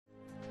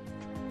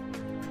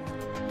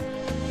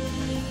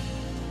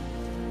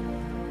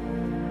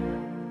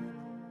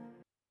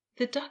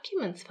The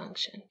Documents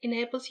function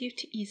enables you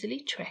to easily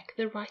track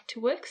the right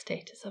to work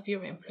status of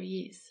your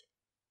employees.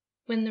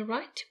 When the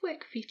right to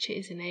work feature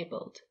is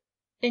enabled,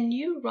 a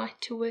new right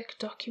to work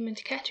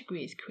document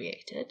category is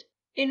created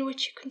in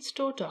which you can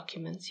store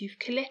documents you've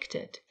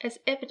collected as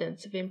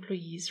evidence of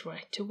employees'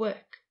 right to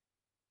work.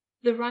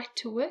 The right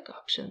to work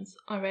options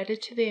are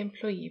added to the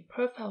employee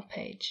profile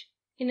page,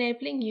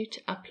 enabling you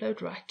to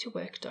upload right to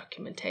work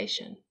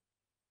documentation.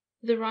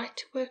 The right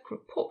to work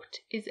report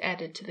is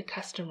added to the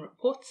custom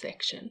reports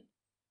section,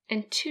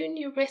 and 2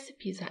 new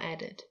recipes are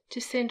added to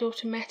send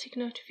automatic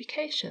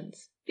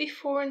notifications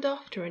before and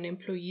after an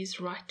employee's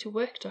right to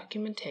work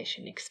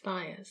documentation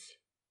expires.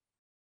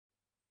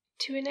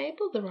 To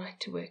enable the right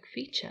to work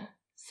feature,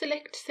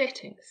 select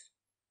Settings.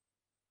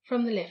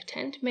 From the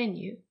left-hand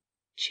menu,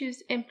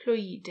 choose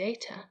Employee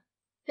Data,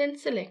 then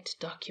select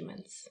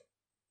Documents.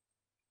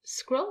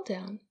 Scroll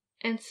down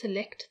and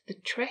select the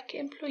Track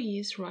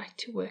Employees' Right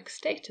to Work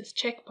Status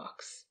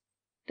checkbox,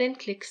 then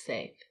click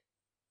Save.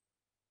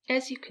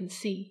 As you can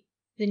see,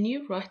 the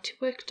new Right to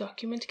Work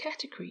document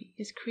category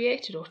is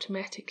created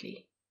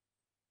automatically.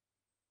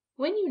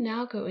 When you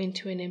now go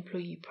into an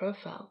employee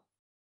profile,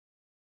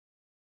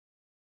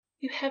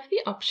 you have the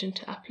option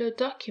to upload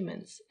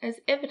documents as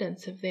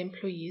evidence of the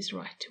employee's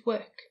right to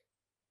work.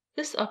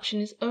 This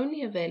option is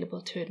only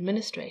available to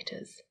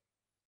administrators.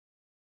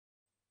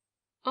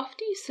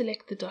 After you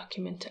select the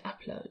document to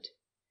upload,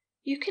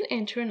 you can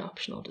enter an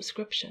optional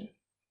description.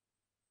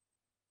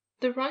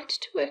 The Right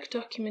to Work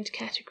document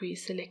category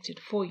is selected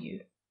for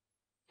you,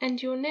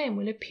 and your name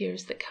will appear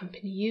as the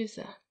company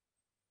user.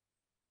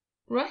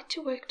 Right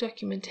to Work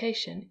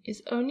documentation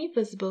is only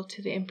visible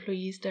to the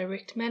employee's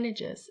direct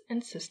managers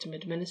and system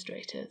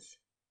administrators.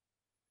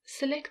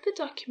 Select the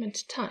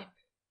document type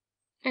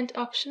and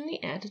optionally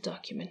add a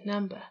document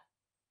number.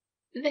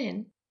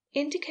 Then,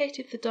 indicate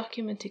if the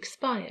document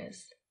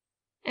expires,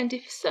 and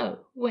if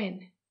so,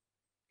 when.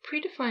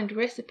 Predefined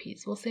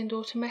recipes will send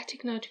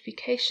automatic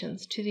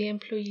notifications to the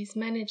employee's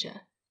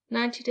manager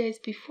 90 days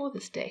before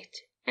this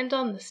date and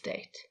on this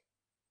date.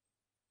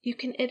 You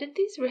can edit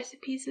these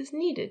recipes as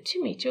needed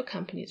to meet your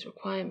company's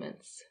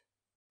requirements.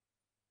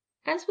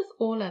 As with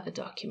all other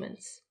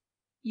documents,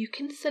 you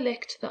can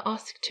select the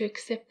Ask to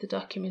Accept the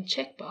Document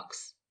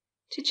checkbox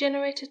to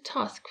generate a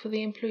task for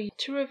the employee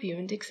to review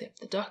and accept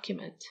the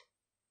document,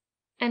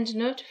 and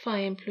notify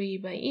employee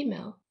by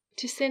email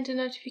to send a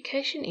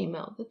notification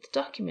email that the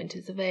document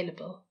is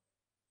available.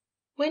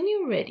 When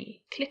you're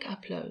ready, click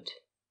Upload.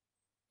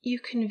 You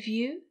can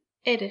view,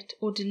 edit,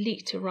 or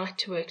delete a Right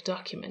to Work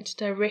document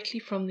directly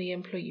from the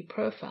employee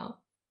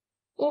profile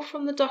or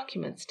from the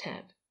Documents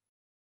tab.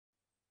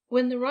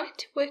 When the Right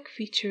to Work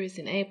feature is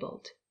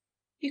enabled,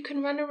 you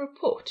can run a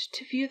report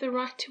to view the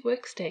Right to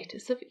Work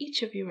status of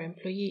each of your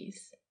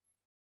employees.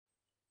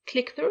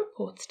 Click the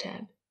Reports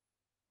tab,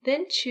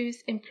 then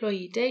choose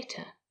Employee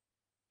Data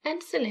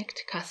and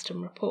select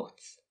Custom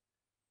Reports.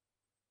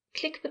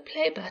 Click the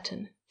Play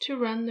button to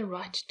run the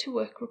Right to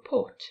Work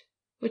report,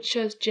 which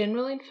shows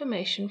general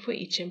information for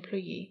each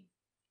employee,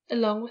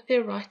 along with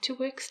their right to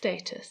work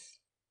status,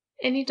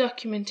 any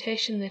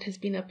documentation that has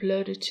been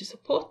uploaded to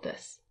support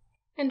this,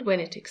 and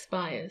when it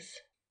expires.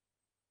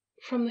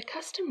 From the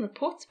Custom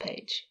Reports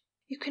page,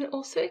 you can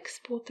also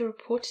export the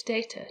report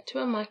data to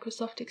a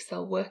Microsoft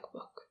Excel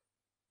workbook,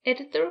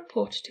 edit the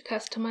report to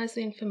customize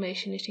the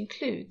information it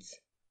includes,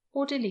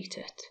 or delete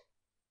it.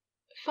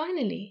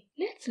 Finally,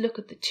 let's look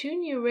at the 2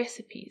 new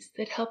recipes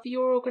that help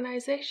your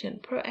organization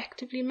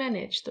proactively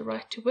manage the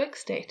right to work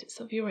status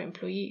of your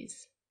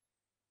employees.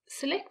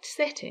 Select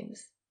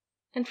Settings,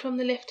 and from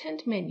the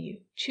left-hand menu,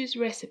 choose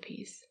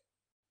Recipes.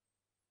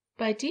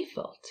 By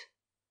default,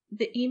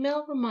 the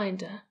Email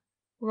Reminder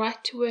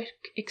Right to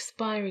Work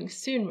Expiring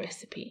Soon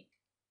recipe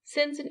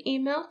sends an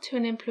email to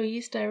an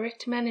employee's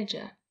direct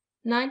manager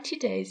 90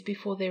 days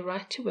before their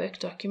right to work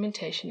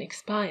documentation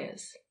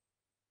expires.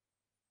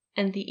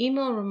 And the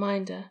Email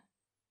Reminder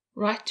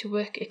Right to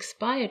Work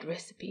Expired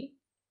recipe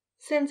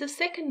sends a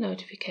second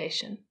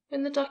notification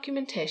when the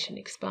documentation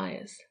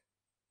expires.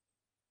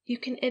 You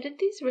can edit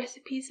these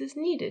recipes as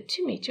needed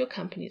to meet your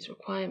company's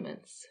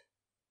requirements.